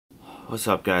What's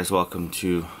up, guys? Welcome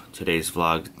to today's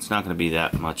vlog. It's not going to be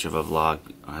that much of a vlog.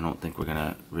 I don't think we're going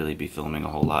to really be filming a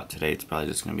whole lot today. It's probably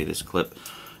just going to be this clip.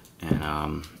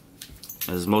 And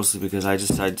it's mostly because I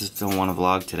just don't want to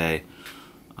vlog today.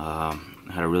 I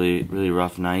had a really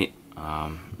rough night.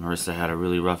 Marissa had a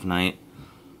really rough night.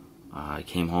 I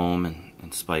came home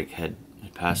and Spike had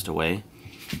passed away.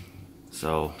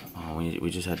 So we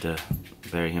just had to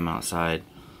bury him outside.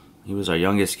 He was our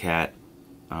youngest cat.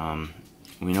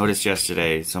 We noticed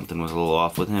yesterday something was a little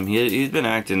off with him. He's been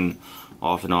acting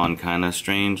off and on, kind of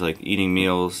strange, like eating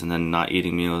meals and then not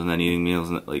eating meals and then eating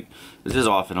meals, and like it's just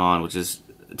off and on, which is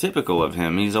typical of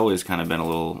him. He's always kind of been a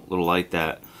little like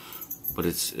that, but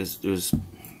it was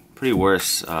pretty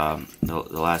worse the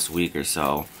last week or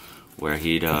so, where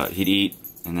he'd eat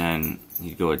and then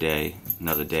he'd go a day,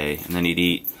 another day, and then he'd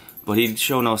eat, but he'd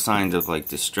show no signs of like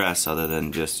distress other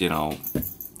than just, you know,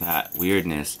 that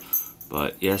weirdness.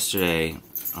 But yesterday,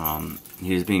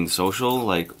 he was being social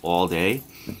like all day,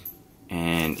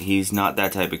 and he's not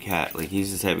that type of cat. Like,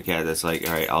 he's the type of cat that's like,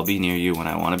 alright, I'll be near you when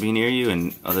I want to be near you,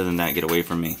 and other than that, get away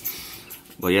from me.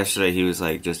 But yesterday he was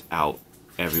like just out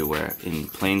everywhere, in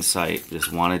plain sight,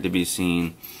 just wanted to be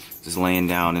seen, just laying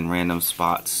down in random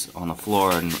spots on the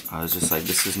floor, and I was just like,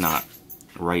 this is not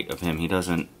right of him. He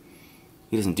doesn't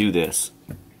do this.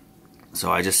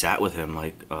 So I just sat with him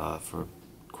like for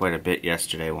quite a bit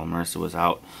yesterday while Marissa was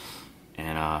out,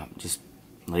 and just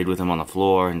laid with him on the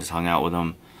floor and just hung out with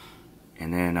him.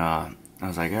 And then I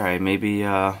was like, all right, maybe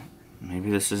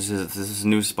this is a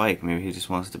new Spike. Maybe he just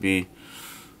wants to be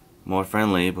more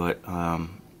friendly. But when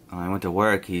I went to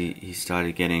work, he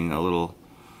started getting a little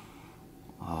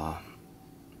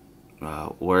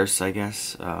worse, I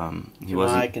guess. He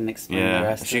wasn't. I can explain the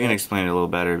rest. She can explain it a little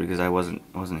better because I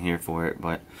wasn't here for it.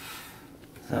 But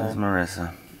that was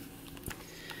Marissa.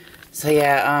 So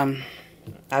yeah,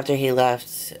 after he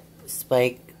left,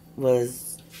 Spike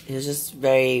was just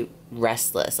very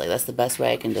restless. Like, that's the best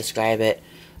way I can describe it.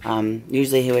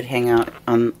 Usually he would hang out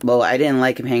on, well, I didn't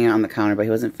like him hanging out on the counter, but he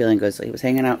wasn't feeling good, so he was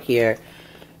hanging out here,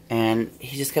 and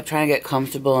he just kept trying to get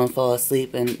comfortable and fall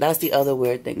asleep. And that's the other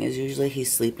weird thing, is usually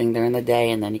he's sleeping during the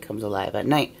day and then he comes alive at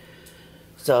night.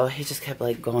 So he just kept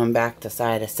like going back to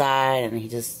side, and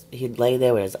he'd lay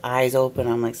there with his eyes open.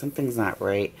 I'm like, something's not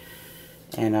right.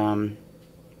 And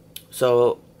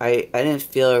so I didn't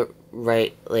feel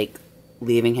right like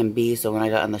leaving him be, so when I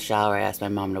got in the shower I asked my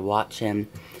mom to watch him.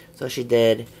 So she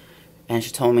did, and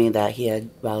she told me that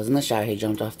while I was in the shower, he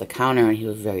jumped off the counter and he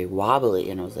was very wobbly,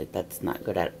 and I was like, that's not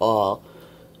good at all.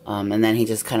 And then he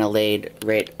just kind of laid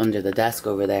right under the desk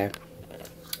over there,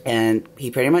 and he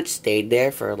pretty much stayed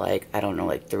there for like, I don't know,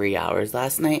 like 3 hours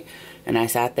last night. And I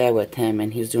sat there with him,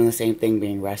 and he was doing the same thing,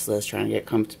 being restless, trying to get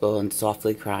comfortable and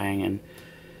softly crying. And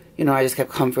you know, I just kept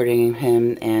comforting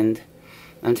him, and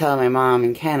I'm telling my mom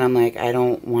and Ken, I'm like, I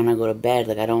don't want to go to bed.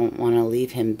 Like, I don't want to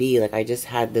leave him be. Like, I just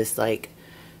had this, like,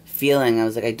 feeling. I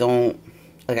was like, I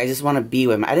just want to be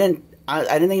with him. I didn't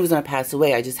think he was going to pass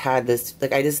away. I just had this,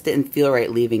 like, I just didn't feel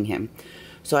right leaving him.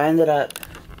 So I ended up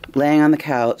laying on the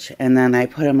couch, and then I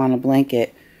put him on a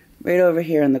blanket right over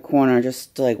here in the corner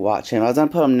just to, like, watch him. I was going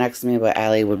to put him next to me, but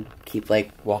Allie would keep,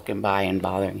 like, walking by and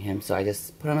bothering him. So I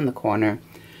just put him in the corner.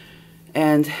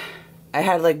 And I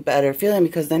had like better feeling,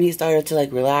 because then he started to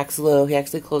like relax a little. He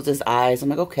actually closed his eyes. I'm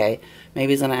like, okay,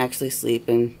 maybe he's gonna actually sleep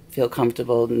and feel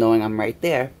comfortable knowing I'm right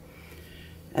there.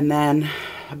 And then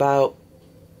about,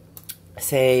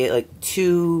 say, like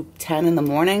 2:10 in the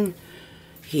morning,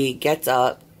 he gets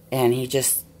up and he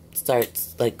just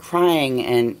starts like crying,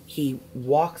 and he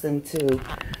walks into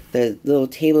the little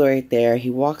table right there. He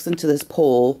walks into this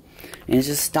pole and he's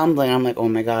just stumbling. I'm like, oh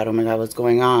my god, what's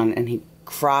going on? And he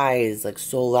cries like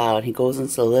so loud. He goes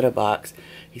into the litter box,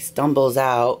 he stumbles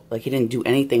out like he didn't do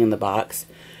anything in the box,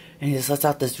 and he just lets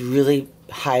out this really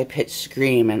high-pitched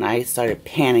scream. And I started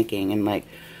panicking, and like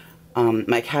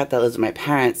my cat that lives with my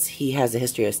parents, he has a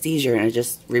history of seizure, and it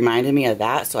just reminded me of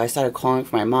that. So I started calling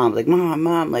for my mom, like,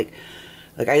 mom, like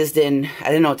I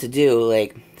didn't know what to do.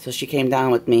 Like, so she came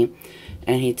down with me,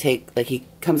 and he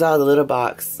comes out of the litter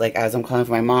box like as I'm calling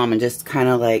for my mom, and just kind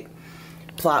of like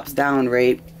plops down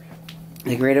right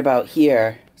about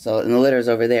here. So, and the litter's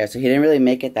over there, so he didn't really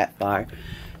make it that far.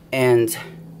 And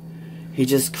he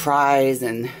just cries,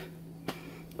 and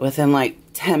within like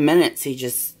 10 minutes he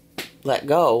just let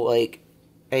go. Like,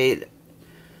 I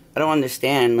don't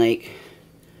understand. Like,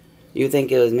 you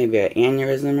think it was maybe an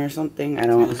aneurysm or something? I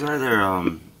don't. It was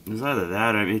either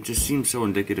that. I mean, it just seems so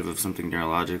indicative of something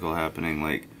neurological happening.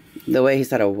 Like, the way he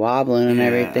started wobbling and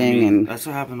everything. I mean, and that's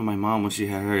what happened to my mom when she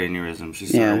had her aneurysm. She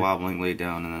started wobbling, laid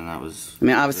down, and then that was... I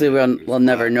mean, obviously we'll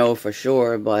never know for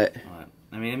sure, but...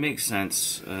 I mean, it makes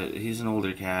sense. He's an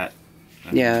older cat.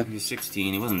 Yeah. He's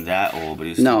 16. He wasn't that old, but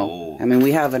he's still old. I mean,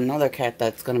 we have another cat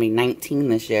that's going to be 19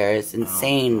 this year. It's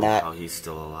insane that... how he's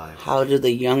still alive. How do the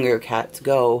younger cats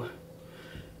go?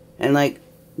 And, like,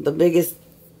 the biggest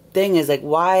thing is, like,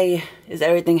 why is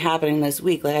everything happening this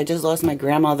week? Like, I just lost my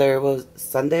grandmother, what was it,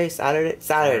 Sunday?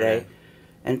 Saturday.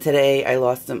 And today I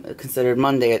lost them, considered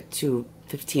Monday at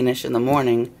 2:15ish in the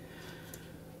morning.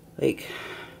 Like...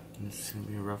 It's going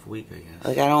to be a rough week, I guess.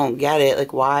 Like, I don't get it.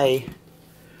 Like, why...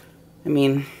 I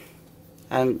mean,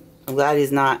 I'm glad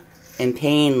he's not in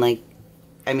pain. Like,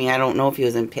 I mean, I don't know if he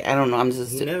was in pain. I don't know. I'm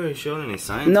just... He never showed any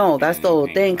signs. No, that's the whole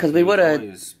thing. Because we would have... He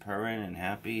was purring and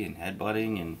happy and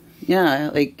headbutting and... Yeah,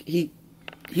 like, he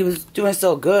was doing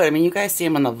so good. I mean, you guys see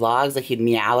him on the vlogs. Like, he'd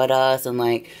meow at us. And,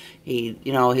 like, he,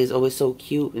 you know, he's always so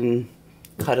cute and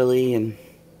cuddly and...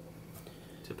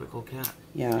 Typical cat.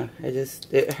 Yeah,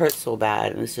 it hurts so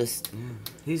bad. And it's just... Yeah.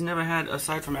 He's never had,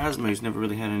 aside from asthma, he's never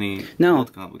really had any No,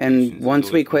 health complications. and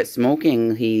once we quit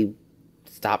smoking, he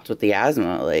stopped with the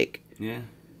asthma. Like, yeah.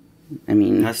 I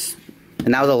mean...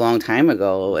 And that was a long time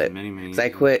ago. Many years. Because I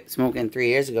quit smoking 3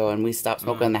 years ago, and we stopped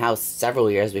smoking in the house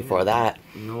several years before that.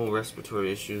 No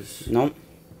respiratory issues. Nope.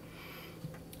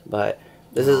 But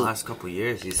this is the last couple of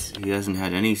years. He hasn't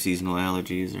had any seasonal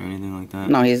allergies or anything like that.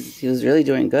 No, he was really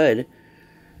doing good.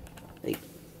 Like,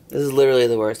 this is literally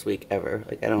the worst week ever.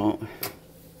 Like, I don't...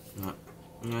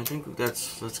 Yeah, I think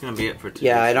that's gonna be it for today.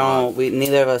 Yeah, I don't...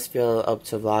 neither of us feel up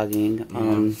to vlogging.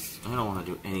 I don't want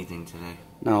to do anything today.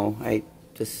 No, I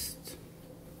just...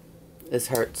 This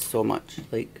hurts so much.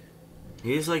 Like...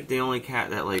 He's like the only cat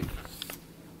that, like...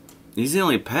 He's the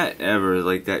only pet ever,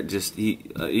 like, that just... you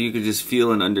could just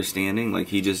feel an understanding. Like,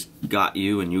 he just got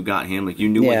you and you got him. Like, you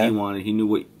knew what he wanted. He knew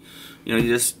what... You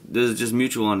know, there's just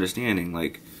mutual understanding.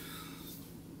 Like,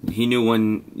 he knew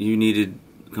when you needed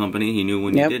company. He knew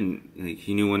when you didn't. Like,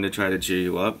 he knew when to try to cheer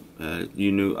you up. I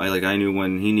knew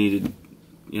when he needed...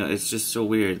 You know, it's just so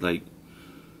weird. Like,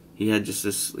 he had just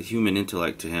this human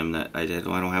intellect to him that I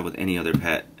don't have with any other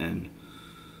pet, and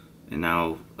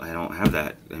now I don't have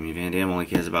that. I mean, Van Damme only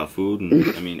cares about food,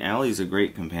 and I mean, Allie's a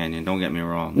great companion. Don't get me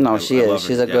wrong. No, she is.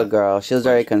 She's a good girl. She was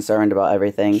very concerned about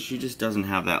everything. She just doesn't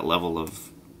have that level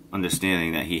of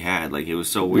understanding that he had. Like, it was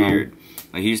so weird.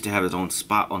 Like, he used to have his own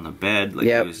spot on the bed. Like,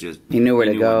 he was just... He knew where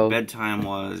to go. When bedtime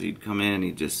was. He'd come in.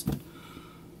 He'd just...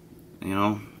 You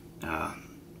know?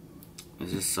 It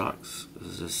just sucks.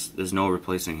 There's no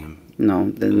replacing him.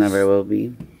 No, there never will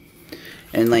be.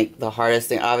 And, like, the hardest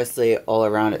thing, obviously, all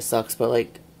around it sucks, but,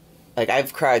 like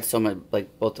I've cried so much,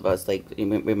 like, both of us, like, we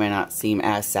may not seem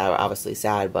as sad, obviously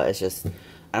sad, but it's just,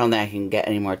 I don't think I can get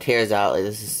any more tears out. Like,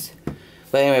 this is...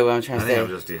 But anyway, what I'm trying to say... I think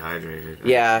I'm just dehydrated.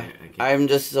 Yeah, I'm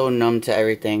just so numb to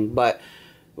everything, but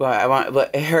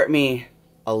it hurt me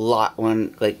a lot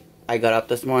when, like, I got up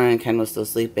this morning and Ken was still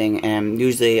sleeping, and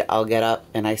usually I'll get up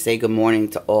and I say good morning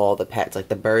to all the pets, like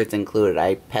the birds included.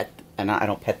 I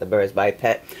don't pet the birds, but I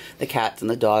pet the cats and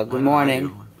the dog. Good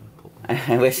morning.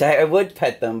 I wish I would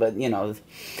pet them, but you know.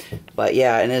 But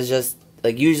yeah, and it's just,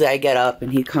 like, usually I get up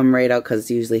and he'd come right out, because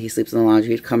usually he sleeps in the laundry.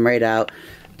 He'd come right out,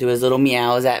 do his little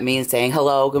meows at me and saying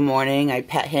hello, good morning. I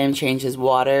pet him, change his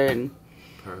water, and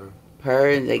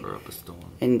purr, and like, up a storm.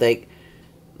 And like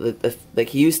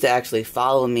he used to actually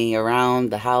follow me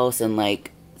around the house and like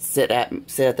sit at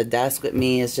the desk with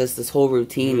me. It's just this whole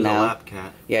routine now. He was a lap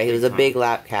cat. Yeah, he was a big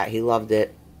lap cat. He loved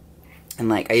it. And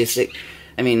like I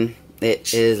mean,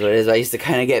 it is what it is. I used to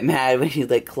kind of get mad when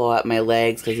he'd like claw at my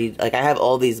legs, because I have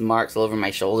all these marks all over my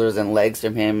shoulders and legs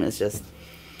from him. It's just...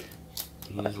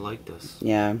 He's like this.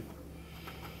 Yeah.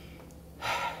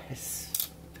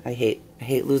 I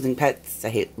hate losing pets. I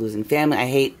hate losing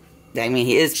family. I mean,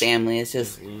 he is family. It's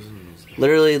just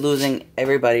literally losing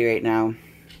everybody right now.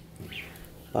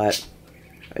 But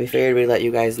I figured we'd let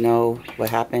you guys know what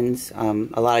happens. A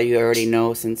lot of you already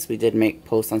know, since we did make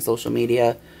posts on social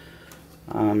media.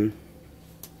 I don't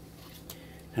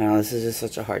know, this is just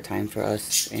such a hard time for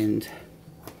us, and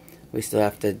we still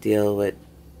have to deal with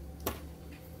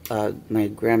my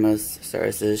grandma's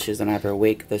services. She's gonna have her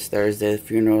wake this Thursday. The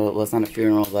funeral, well, it's not a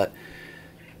funeral, but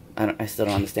I still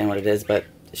don't understand what it is, but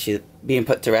she's being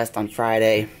put to rest on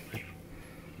Friday.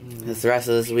 The rest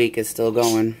of this week is still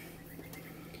going.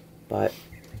 But,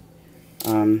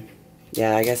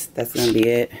 yeah, I guess that's gonna be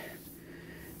it.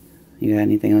 You got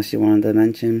anything else you wanted to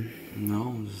mention?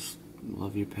 No, just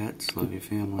love your pets, love your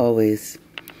family. Always.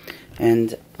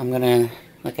 And I'm gonna,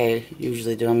 like I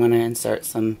usually do, I'm gonna insert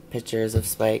some pictures of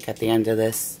Spike at the end of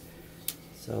this.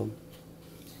 So,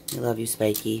 I love you,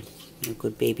 Spikey. You're a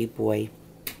good baby boy.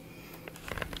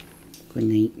 Good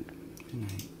night. Good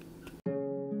night.